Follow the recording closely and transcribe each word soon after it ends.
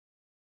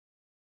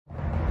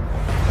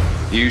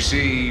You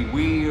see,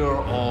 we are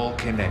all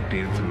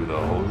connected through the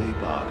holy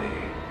body.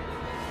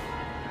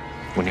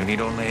 When you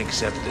need only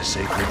accept the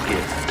sacred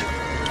gift.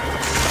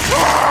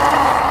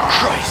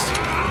 Christ!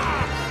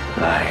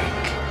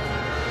 Like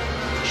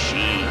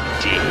she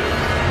did.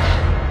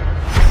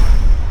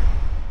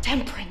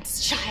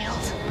 Temperance,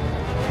 child.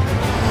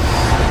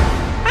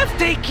 I've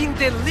taken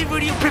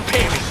delivery of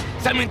preparing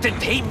some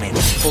entertainment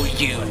for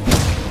you.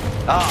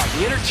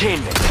 The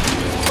entertainment.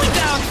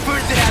 Without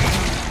further ado,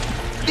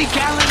 the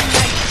gallant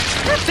knight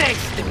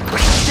protects the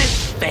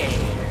princess fair.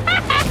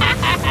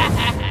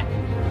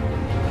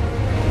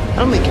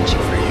 I'll make a cheap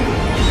for you.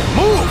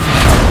 Move!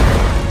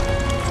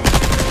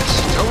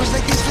 She's always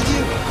like this with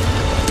you?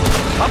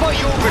 How about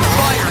you open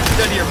fire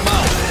instead of your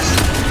mouth?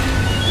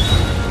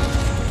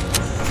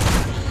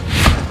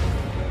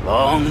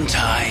 Long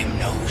time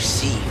no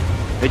see.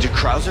 Major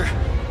Krauser?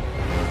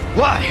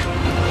 Why?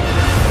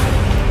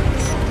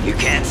 You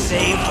can't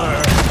save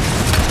her.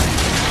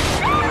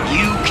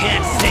 You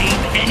can't save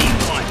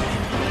anyone.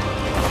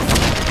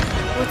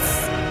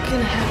 What's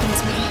gonna happen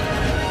to me?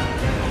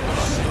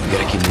 We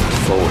gotta keep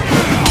moving forward.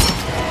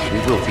 We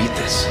will beat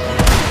this.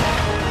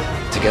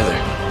 Together.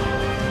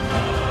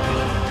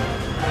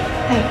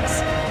 Thanks.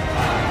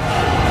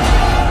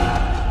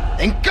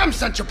 Then come,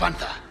 Sancho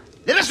Panza.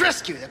 Let us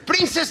rescue the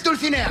Princess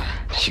Dulcinea.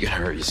 You gotta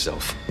hurt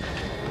yourself.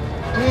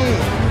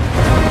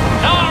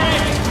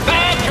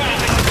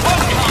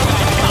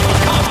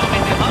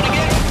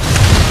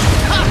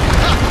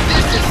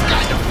 This is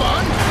kind of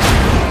fun.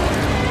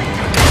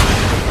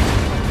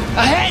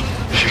 Ahead!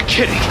 You're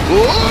kidding.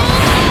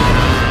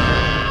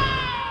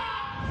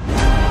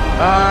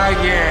 Ah,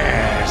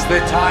 yes, the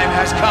time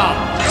has come.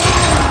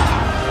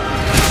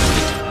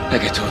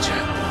 Like I told you.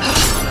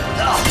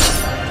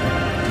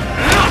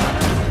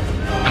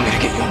 I'm gonna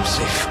get you home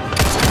safe.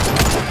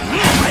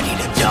 Ready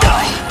to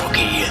die,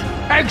 rookie.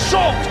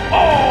 Exalt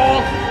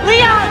all,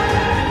 Leon,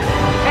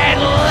 and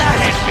let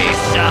it be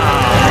so.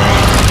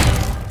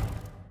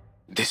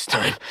 This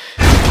time,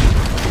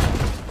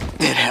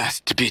 it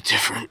has to be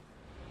different.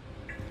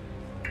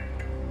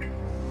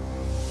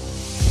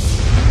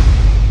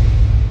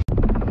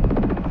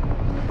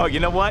 Oh, you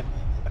know what?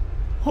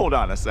 Hold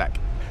on a sec.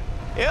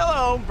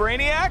 Hello,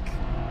 Brainiac?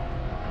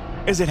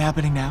 Is it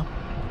happening now?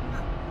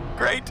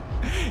 Great.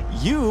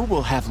 You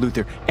will have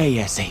Luthor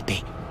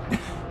ASAP.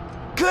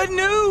 Good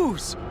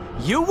news!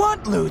 You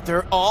want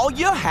Luthor, all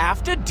you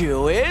have to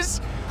do is...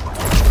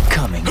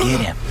 come and get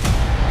him.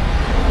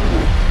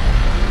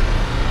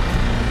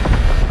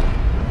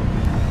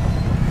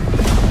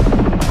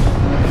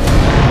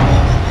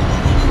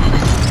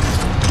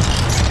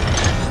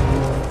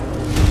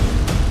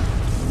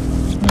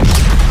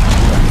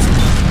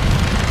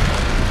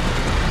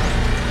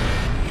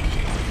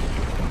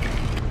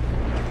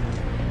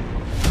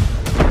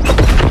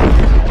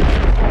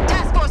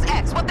 Task Force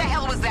X, what the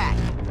hell was that?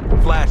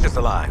 Flash is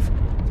alive.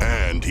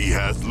 And he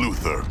has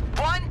Luthor.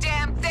 One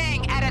damn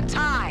thing at a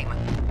time.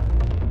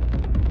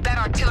 That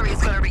artillery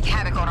is gonna wreak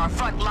havoc on our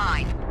front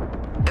line.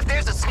 If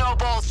there's a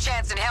snowball's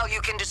chance in hell you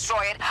can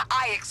destroy it,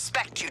 I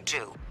expect you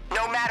to.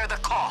 No matter the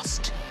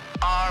cost.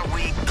 Are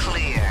we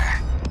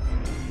clear?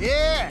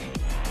 Yeah.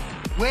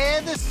 Where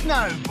the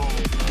snowball?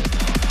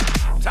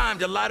 Time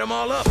to light them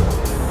all up.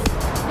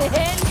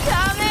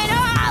 Incoming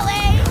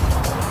Ollie!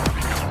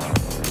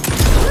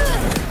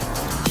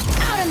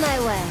 Out of my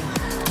way.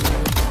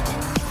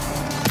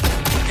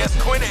 Guess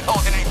Quinn ain't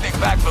holding anything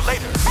back for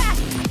later.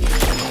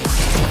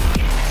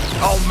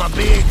 Hold my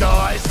beer,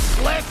 guys.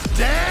 Let's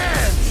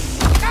dance.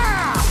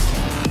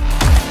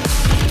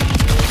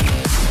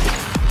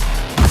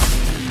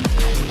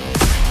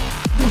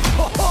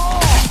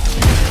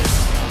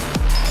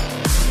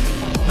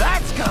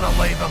 That's gonna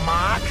leave a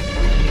mark.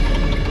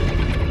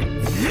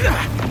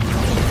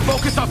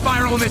 Focus our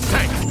fire on this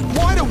tank.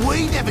 Why do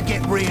we never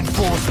get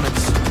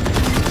reinforcements?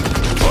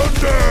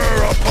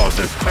 Thunder upon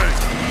this tank!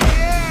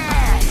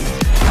 Yes!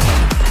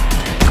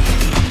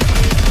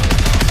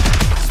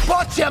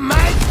 Spot you,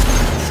 mate!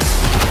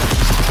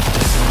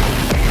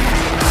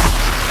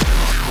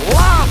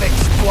 Love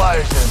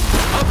explosion!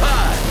 Up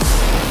high.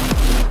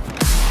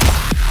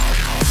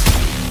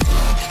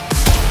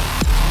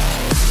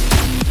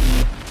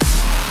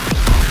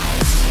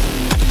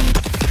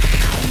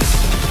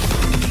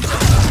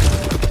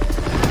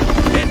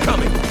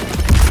 Incoming.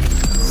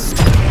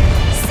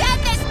 Send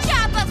this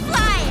chopper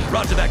flying!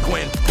 Roger that,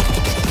 Quinn.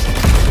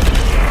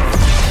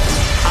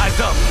 Eyes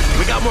up.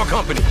 We got more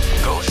company.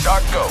 Go,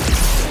 Shark, go.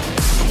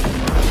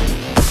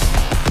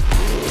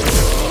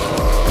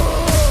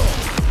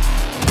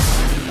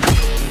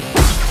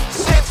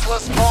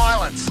 Senseless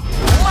violence!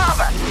 Love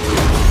it!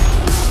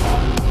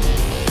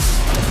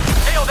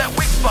 Nail that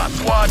weak spot,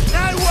 squad.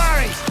 No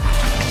worries!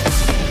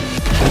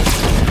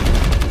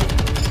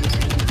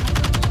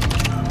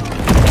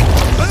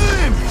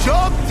 Boom!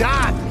 Job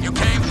done! You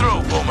came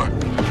through, Boomer.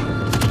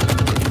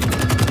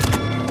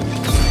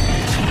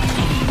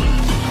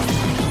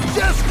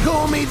 Just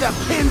call me the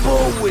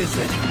Pinball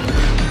Wizard.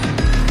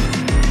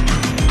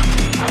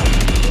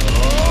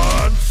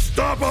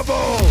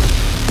 Unstoppable!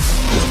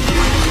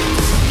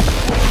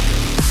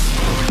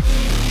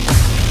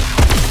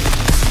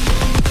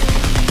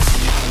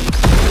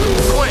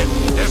 swim.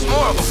 There's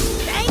more of them.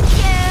 Thank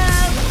you!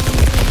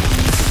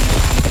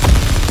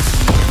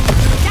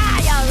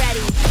 Die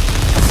already!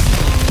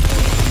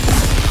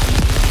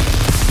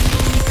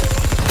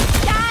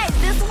 Guys,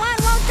 this one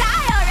won't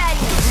die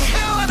already!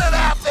 Killing it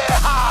out there,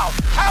 Hal!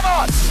 Come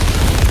on!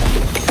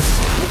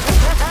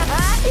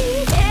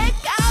 Here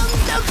comes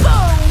the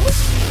boom!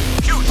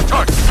 Huge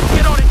target!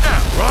 Get on it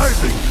now!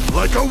 Rising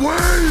like a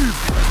wave!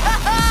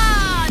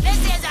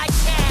 This is our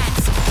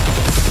chance!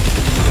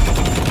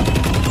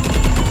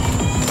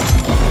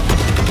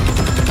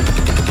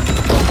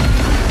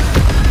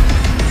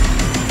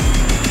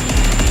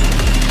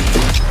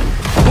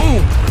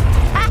 Boom!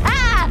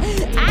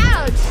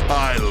 Ouch!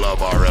 I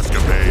love our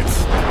escapades.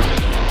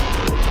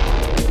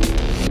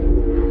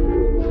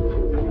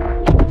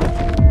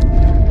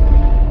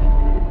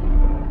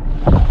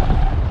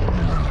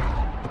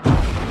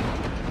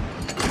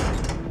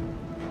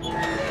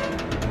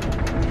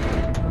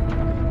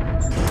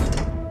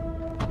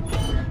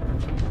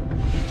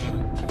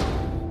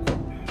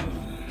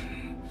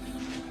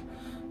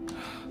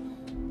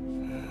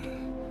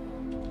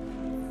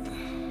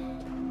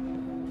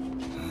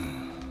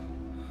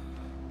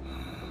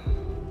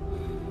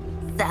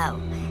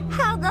 So,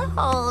 how'd the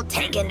whole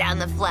taking down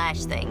the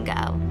Flash thing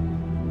go?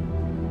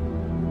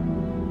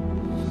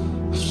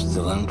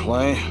 Still in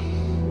play?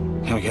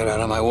 Now get out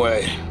of my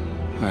way.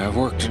 I have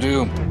work to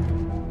do.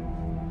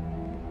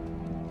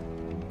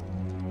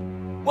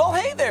 Well,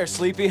 hey there,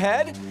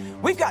 sleepyhead.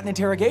 We've got an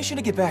interrogation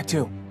to get back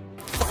to.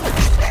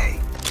 Hey!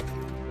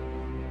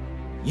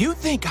 You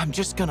think I'm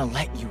just gonna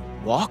let you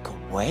walk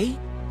away?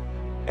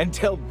 And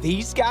tell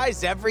these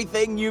guys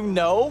everything you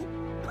know?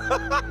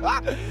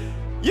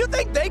 You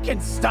think they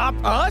can stop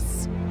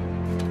us?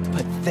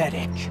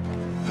 Pathetic.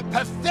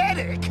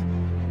 Pathetic?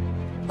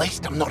 At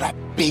least I'm not a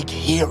big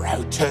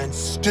hero turned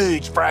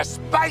stooge for a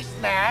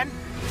spaceman.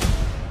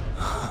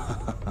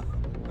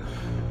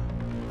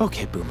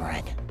 Okay,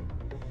 Boomerang.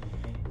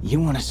 You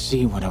want to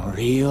see what a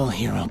real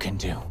hero can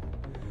do?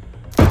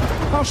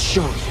 I'll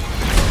show you.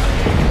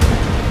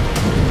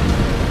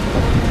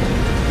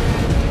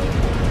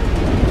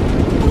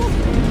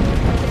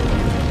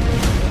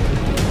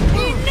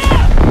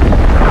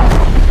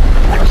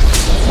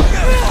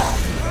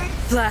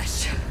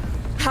 Flash,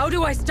 how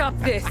do I stop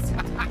this?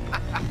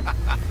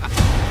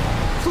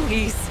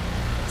 Please,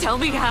 tell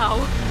me how.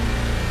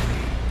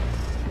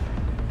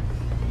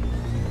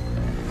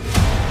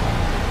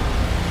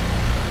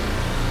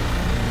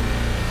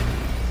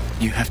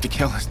 You have to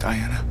kill us,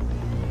 Diana.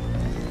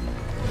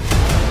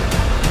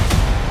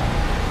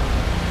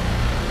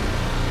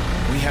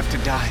 We have to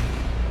die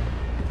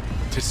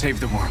to save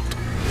the world.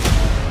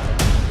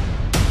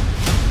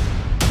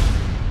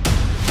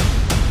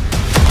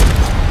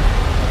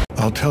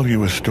 I'll tell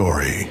you a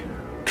story,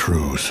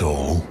 true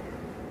soul.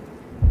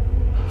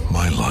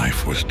 My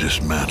life was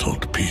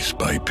dismantled piece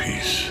by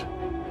piece.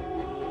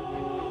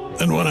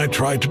 And when I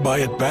tried to buy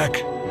it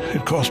back,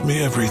 it cost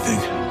me everything.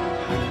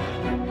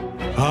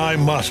 I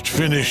must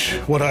finish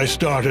what I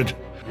started.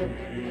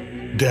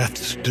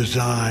 Death's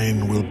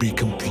design will be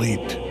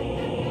complete.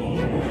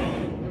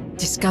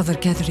 Discover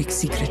Ketherick's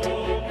secret.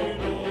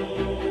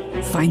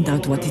 Find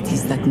out what it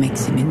is that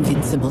makes him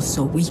invincible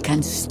so we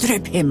can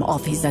strip him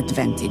of his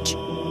advantage.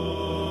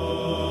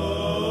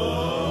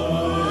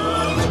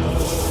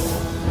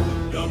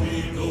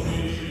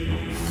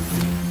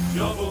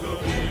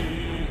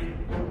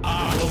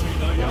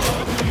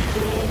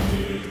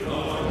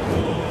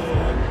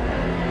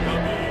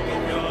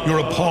 You're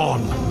a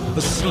pawn,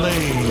 a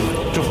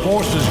slave to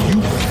forces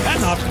you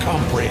cannot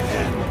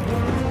comprehend.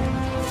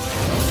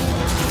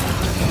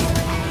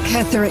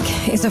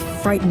 Ketherick is a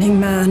frightening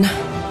man,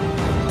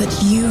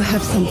 but you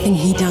have something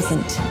he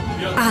doesn't.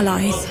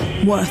 Allies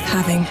worth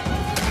having.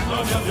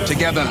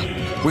 Together,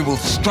 we will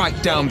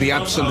strike down the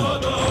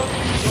Absolute.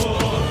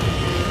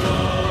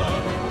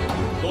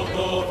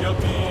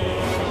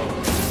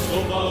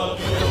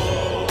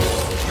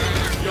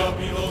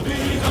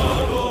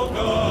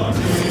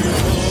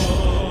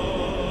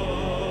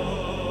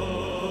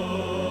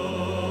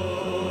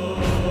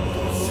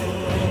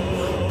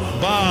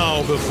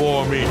 Bow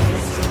before me.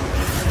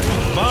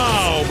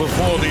 Bow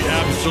before the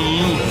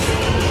Absolute.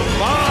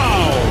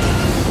 Bow!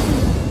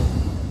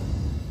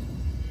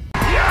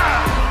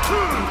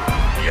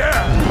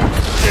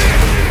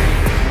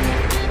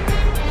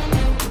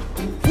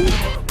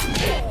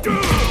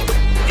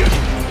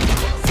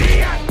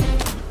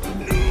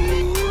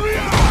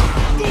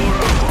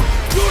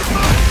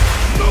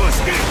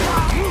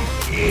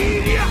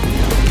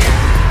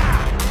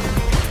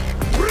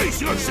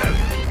 Brace yourself!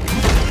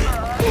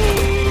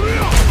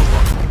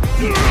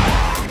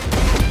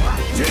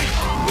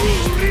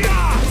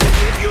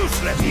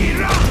 Useless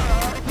hero!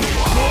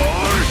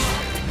 Force!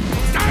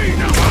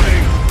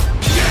 Dynamite!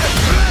 Get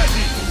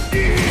ready!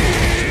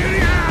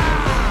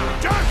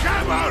 Dark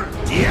Hammer!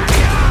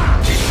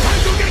 It's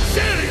time to get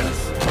serious!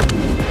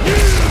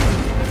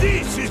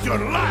 This is your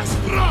last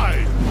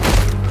ride!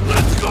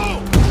 Let's go!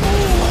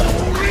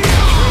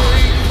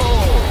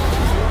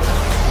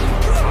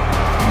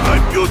 My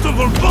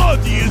beautiful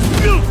body is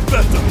built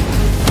better!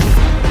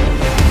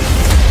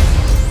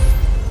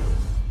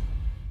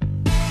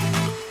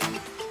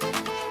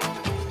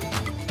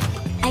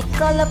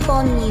 call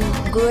upon you,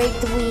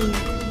 great wind.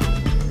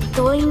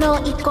 Toi no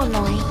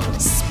Ikonoi,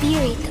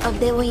 spirit of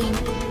the wind.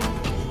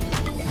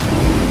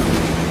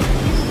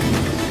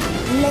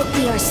 Let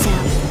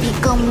yourself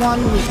become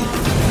one with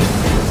it.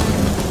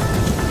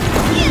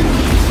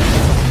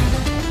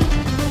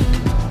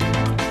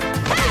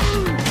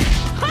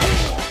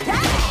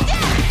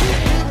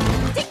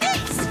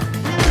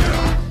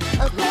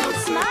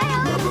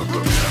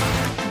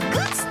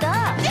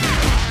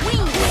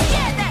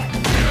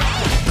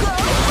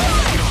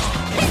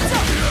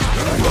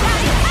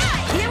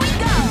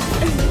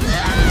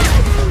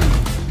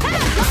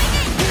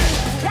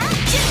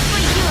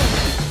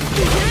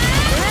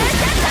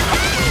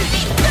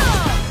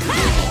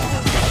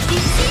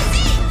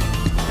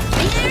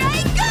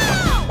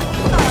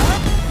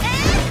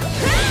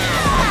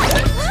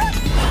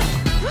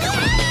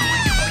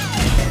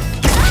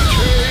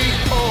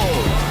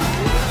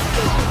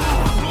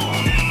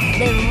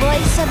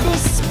 Of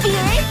this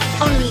spirit,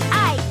 only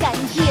I can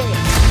hear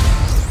it.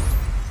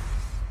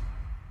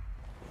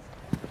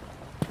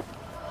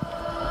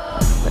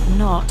 But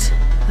not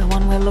the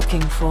one we're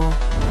looking for.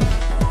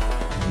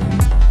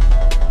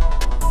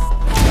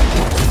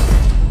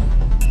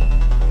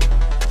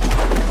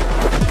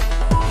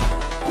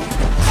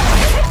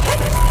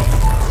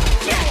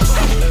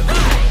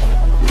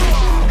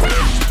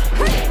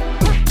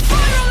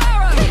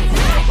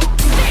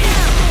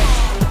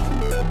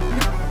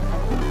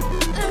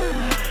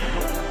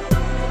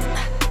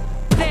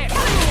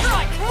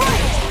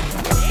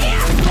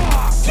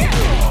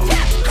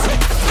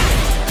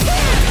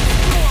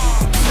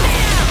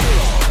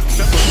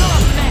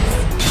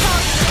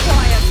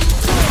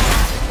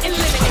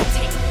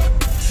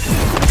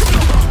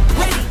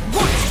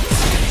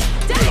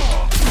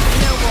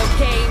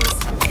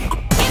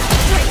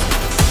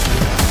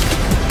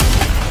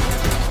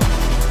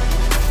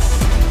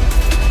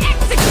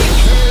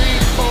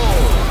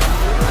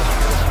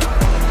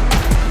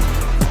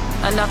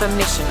 Another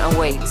mission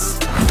awaits.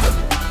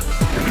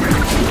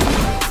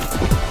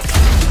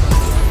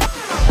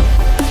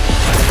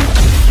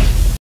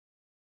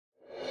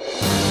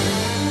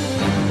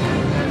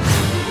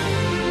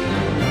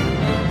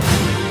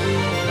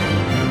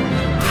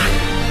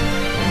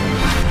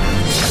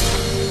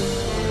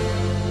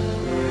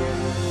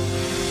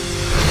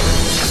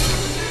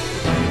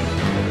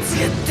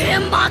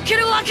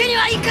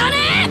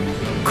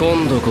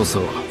今度こ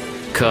そ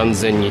完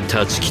全に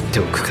断ち切って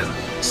おくか。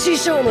師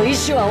匠の意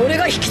志は俺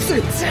が引き継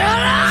ぐ。貴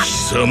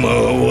様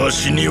はわ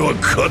しには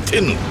勝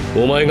てぬ。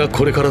お前が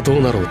これからど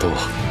うなろうと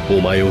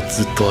お前を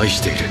ずっと愛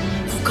している。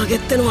おかげっ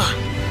てのは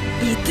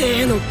痛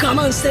えの我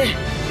慢して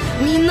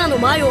みんなの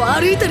前を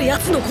歩いてるや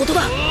つのこと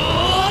だ。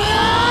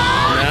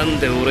なん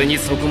で俺に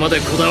そこまで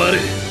こだわる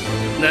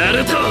ナ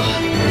ルト。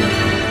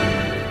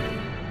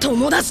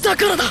友達だ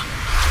からだ。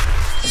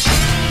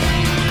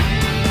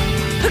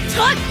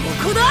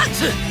ここだ。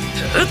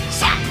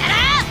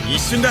一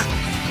瞬だ。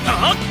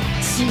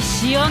獅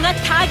子王が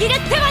たぎるっ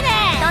てばね。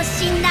突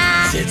進だ。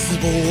絶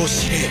望を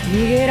知れ。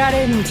逃げら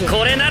れんぞ。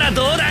これなら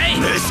どうだい。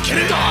飯切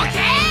れ。ど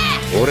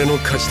け。俺の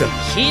勝ちだ。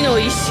火の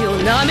意志を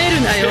なめ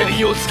るなよ。蹴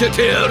りをつけ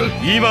てやる。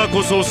今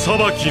こそ裁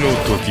きの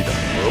時だ。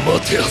アマ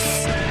テラ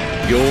ス。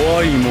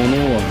弱い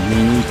者は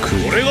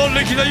醜い。俺が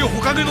歴代火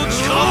影の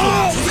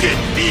力を続け。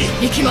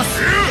行きま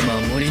す。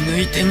守り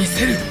抜いてみ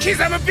せる。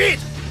刻むビー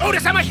ト。俺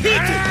様ヒート。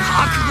覚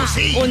悟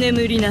せい。お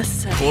眠りな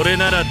さい。これ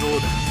ならどう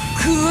だ。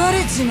食わ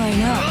れちまい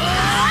な。バ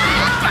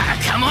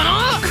カ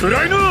者。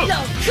暗いの。行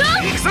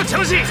くぞチャ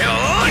ムジ。全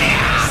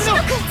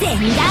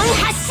弾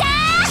発射。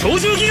超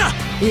重機が。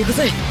行く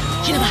ぜ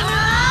ヒナバ。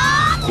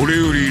これ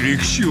より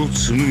歴史を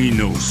紡ぎ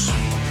直す。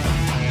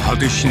果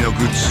てしな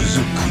く続く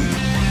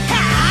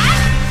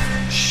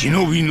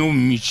忍びの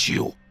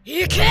道を。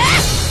行け。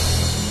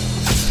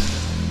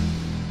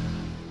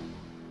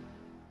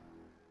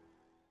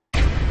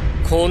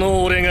こ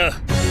の俺が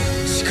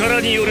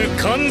力による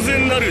完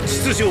全なる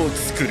秩序を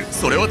作る。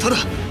それはただ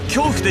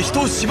恐怖で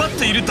人を縛っ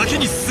ているだけ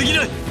に過ぎ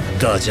ない。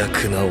惰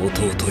弱な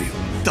弟よ。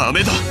ダ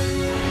メだ。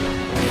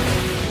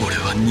俺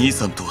は兄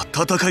さんとは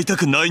戦いた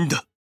くないん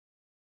だ。